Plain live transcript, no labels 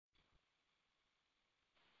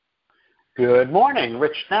Good morning.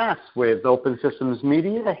 Rich Nass with Open Systems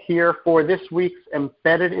Media here for this week's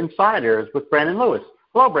Embedded Insiders with Brandon Lewis.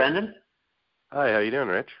 Hello, Brandon. Hi, how you doing,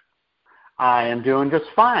 Rich? I am doing just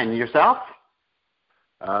fine. Yourself?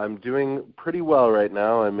 I'm doing pretty well right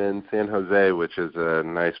now. I'm in San Jose, which is a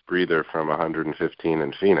nice breather from 115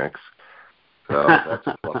 in Phoenix. So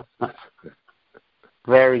that's fun.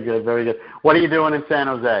 Very good, very good. What are you doing in San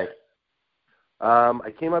Jose?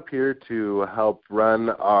 I came up here to help run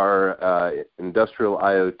our Industrial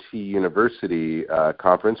IoT University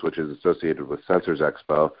conference, which is associated with Sensors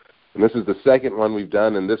Expo. And this is the second one we've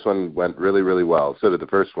done, and this one went really, really well. So did the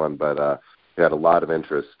first one, but we had a lot of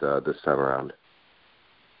interest this time around.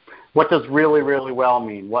 What does really, really well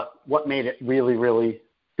mean? What made it really, really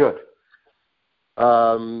good?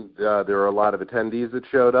 There were a lot of attendees that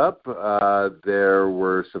showed up. There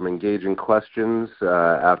were some engaging questions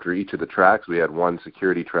after each of the tracks. We had one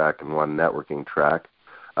security track and one networking track.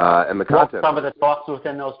 And the content. What some of the talks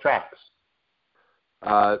within those tracks?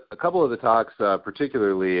 A couple of the talks,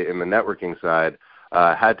 particularly in the networking side,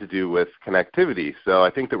 had to do with connectivity. So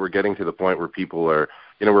I think that we're getting to the point where people are,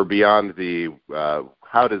 we're beyond the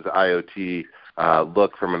how does IoT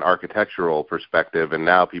look from an architectural perspective, and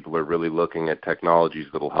now people are really looking at technologies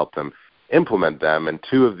that will help them implement them. And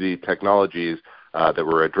two of the technologies that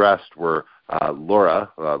were addressed were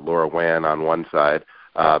LoRaWAN on one side,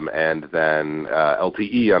 and then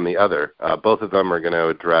LTE on the other. Both of them are going to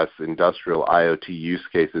address industrial IoT use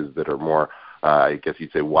cases that are more, I guess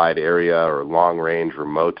you'd say, wide area or long-range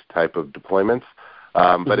remote type of deployments,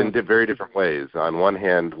 but in very different ways. On one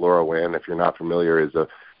hand, LoRaWAN, if you're not familiar, is a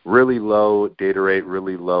really low data rate,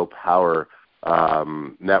 really low power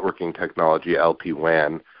networking technology,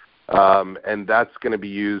 LPWAN, and that's going to be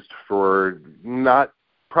used for not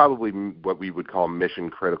probably what we would call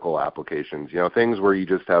mission-critical applications, things where you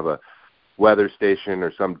just have a weather station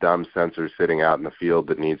or some dumb sensor sitting out in the field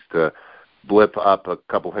that needs to blip up a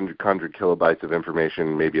couple hundred kilobytes of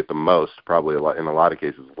information, maybe at the most, probably in a lot of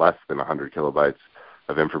cases less than 100 kilobytes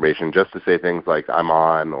of information, just to say things like I'm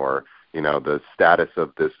on, or the status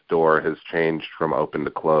of this door has changed from open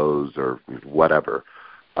to close, or whatever.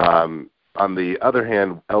 On the other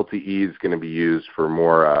hand, LTE is going to be used for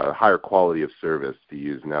more higher quality of service, to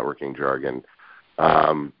use networking jargon.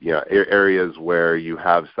 Areas where you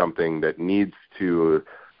have something that needs to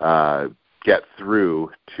get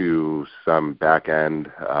through to some back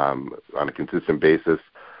end on a consistent basis.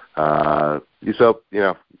 So,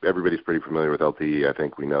 everybody's pretty familiar with LTE. I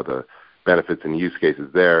think we know the benefits and use cases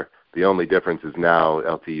there. The only difference is now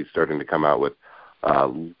LTE is starting to come out with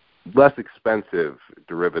less expensive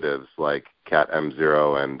derivatives like Cat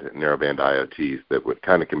M0 and narrowband IoTs that would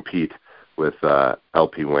kind of compete with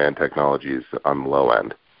LPWAN technologies on the low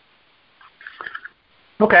end.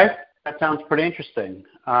 Okay, that sounds pretty interesting,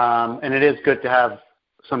 and it is good to have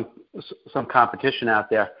some competition out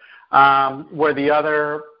there. Were the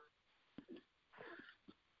other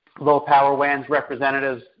low power WANs represented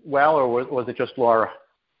as well, or was it just LoRa?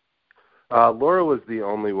 LoRa was the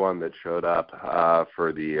only one that showed up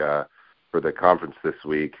for the conference this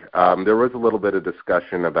week. There was a little bit of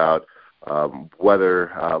discussion about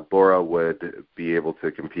whether LoRa would be able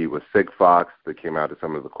to compete with Sigfox. That came out of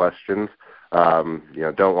some of the questions.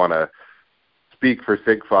 Don't want to speak for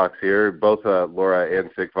Sigfox here. Both LoRa and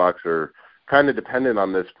Sigfox are kind of dependent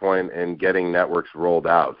on this point in getting networks rolled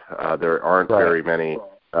out. There aren't very many.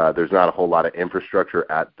 There's not a whole lot of infrastructure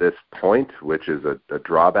at this point, which is a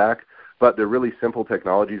drawback. But they're really simple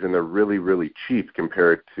technologies, and they're really, really cheap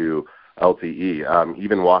compared to LTE.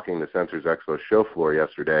 Even walking the Sensors Expo show floor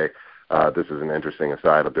yesterday, this is an interesting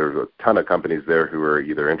aside. There's a ton of companies there who are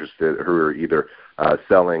either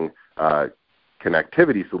selling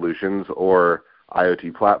connectivity solutions or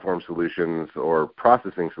IoT platform solutions or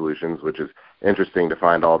processing solutions, which is interesting to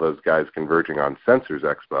find all those guys converging on Sensors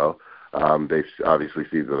Expo. They obviously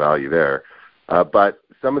see the value there. But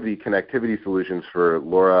some of the connectivity solutions for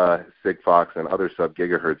LoRa, Sigfox, and other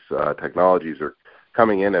sub-gigahertz technologies are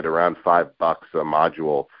coming in at around $5 a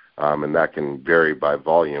module, and that can vary by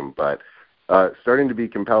volume, but starting to be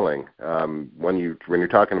compelling. When you're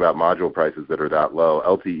talking about module prices that are that low,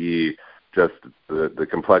 LTE, just the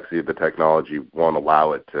complexity of the technology won't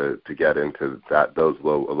allow it to get into those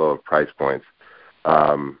low price points.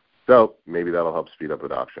 So maybe that'll help speed up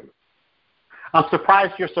adoption. I'm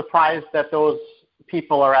surprised you're surprised that those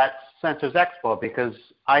people are at Sensors Expo, because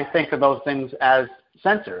I think of those things as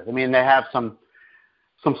sensors. I mean, they have some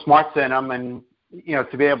smarts in them, and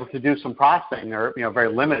to be able to do some processing, or very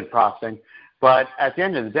limited processing. But at the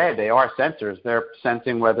end of the day, they are sensors. They're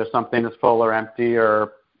sensing whether something is full or empty,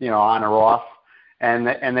 or on or off, and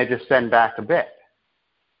they just send back a bit.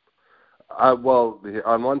 Well,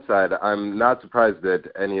 on one side, I'm not surprised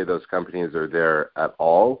that any of those companies are there at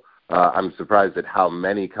all. I'm surprised at how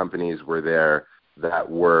many companies were there that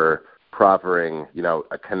were proffering,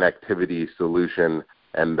 a connectivity solution,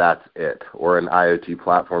 and that's it, or an IoT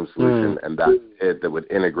platform solution, and that's it, that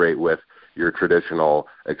would integrate with your traditional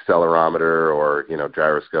accelerometer or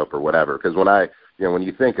gyroscope or whatever. Because when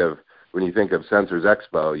you think of Sensors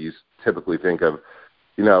Expo, you typically think of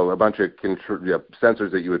a bunch of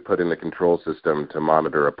sensors that you would put in the control system to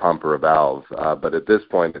monitor a pump or a valve. But at this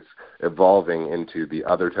point, it's evolving into the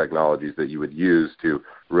other technologies that you would use to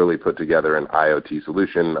really put together an IoT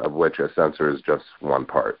solution, of which a sensor is just one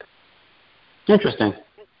part. Interesting.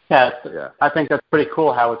 Yeah. I think that's pretty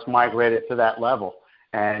cool how it's migrated to that level.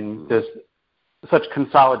 And there's such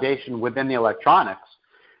consolidation within the electronics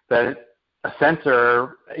that a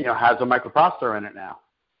sensor, has a microprocessor in it now.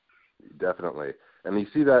 Definitely. And you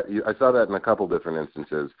see that, I saw that in a couple different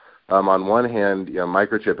instances. On one hand,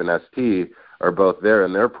 Microchip and ST are both there,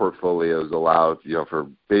 and their portfolios allow, for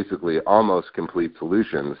basically almost complete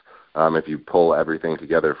solutions if you pull everything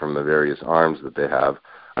together from the various arms that they have.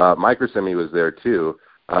 Microsemi was there too,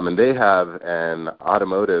 and they have an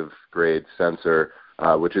automotive-grade sensor,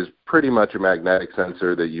 which is pretty much a magnetic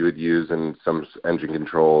sensor that you would use in some engine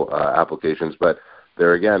control applications. But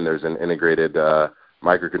there again, there's an integrated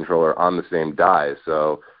microcontroller on the same die,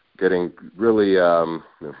 so getting really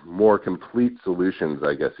more complete solutions,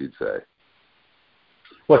 I guess you'd say.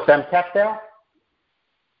 Was Semtech there?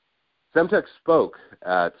 Semtech spoke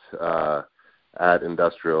at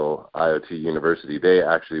Industrial IoT University. They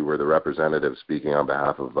actually were the representative speaking on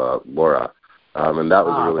behalf of LoRa, and that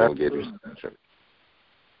was a really engaging session.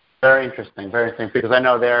 Very interesting, because I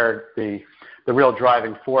know they're the real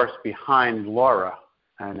driving force behind LoRa,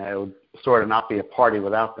 and it would sort of not be a party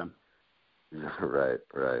without them. Right.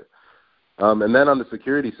 And then on the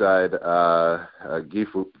security side, Guy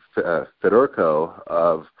Fedorko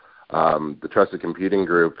of the Trusted Computing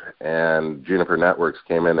Group and Juniper Networks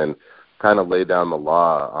came in and kind of laid down the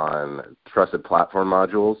law on trusted platform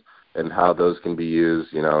modules and how those can be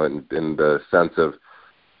used, in the sense of,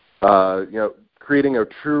 creating a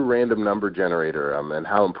true random number generator, and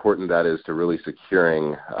how important that is to really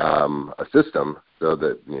securing a system so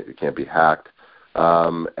that it can't be hacked.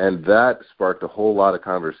 And that sparked a whole lot of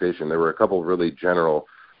conversation. There were a couple of really general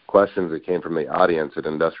questions that came from the audience at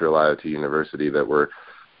Industrial IoT University that were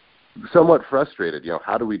somewhat frustrated.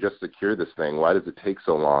 How do we just secure this thing? Why does it take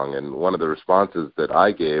so long? And one of the responses that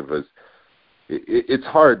I gave was, it's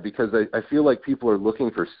hard because I feel like people are looking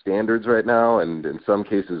for standards right now, and in some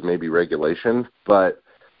cases maybe regulation, but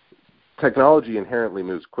technology inherently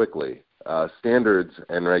moves quickly. Standards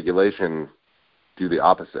and regulation do the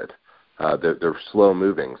opposite. They're slow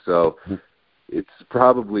moving. So it's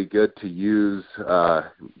probably good to use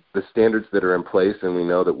the standards that are in place and we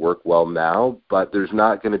know that work well now, but there's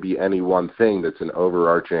not going to be any one thing that's an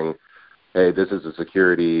overarching, hey, this is a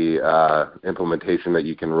security implementation that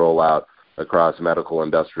you can roll out across medical,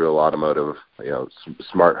 industrial, automotive,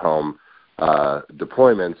 smart home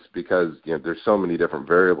deployments, because there's so many different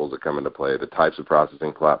variables that come into play, the types of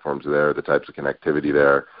processing platforms there, the types of connectivity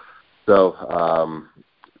there. So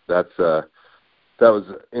that was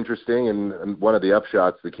interesting, and one of the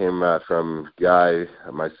upshots that came from Guy,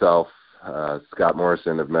 myself, Scott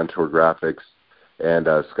Morrison of Mentor Graphics, and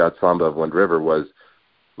Scott Slamba of Wind River was,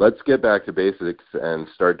 let's get back to basics and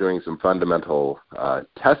start doing some fundamental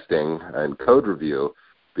testing and code review,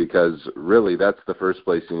 because really that's the first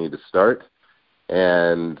place you need to start.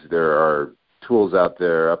 And there are tools out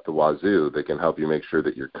there up the wazoo that can help you make sure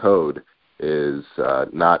that your code is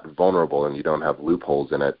not vulnerable and you don't have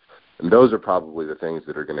loopholes in it. And those are probably the things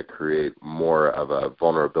that are going to create more of a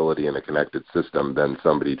vulnerability in a connected system than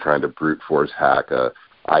somebody trying to brute force hack a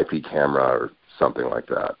IP camera or something like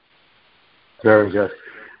that. Very good.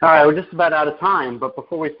 All right, we're just about out of time, but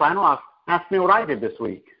before we sign off, ask me what I did this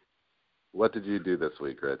week. What did you do this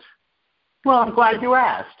week, Rich? Well, I'm glad you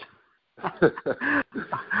asked.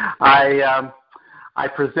 I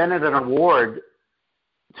presented an award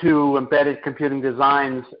to Embedded Computing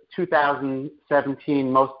Design's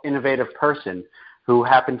 2017 Most Innovative Person, who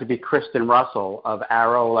happened to be Kristen Russell of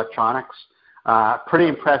Arrow Electronics. Pretty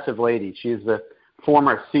impressive lady. She's the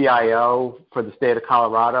former CIO for the state of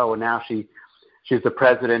Colorado, and now she's the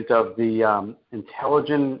president of the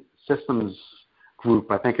Intelligent Systems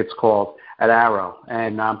Group, I think it's called, at Arrow.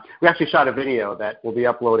 And we actually shot a video that we'll be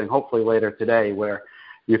uploading hopefully later today, where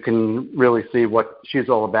you can really see what she's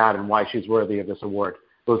all about and why she's worthy of this award.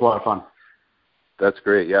 It was a lot of fun. That's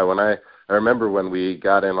great. Yeah, when I remember when we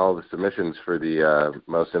got in all the submissions for the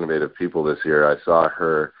Most Innovative People this year, I saw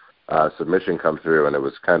her submission come through, and it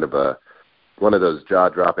was kind of a one of those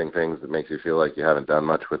jaw-dropping things that makes you feel like you haven't done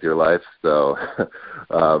much with your life. So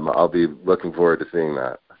I'll be looking forward to seeing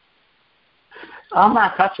that. I'm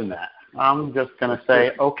not touching that. I'm just going to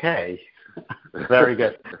say, okay. Very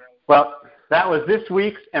good. Well, that was this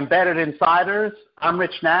week's Embedded Insiders. I'm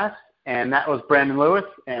Rich Nass, and that was Brandon Lewis,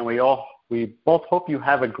 and we both hope you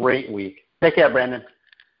have a great week. Take care, Brandon.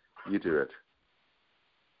 You too, Rich.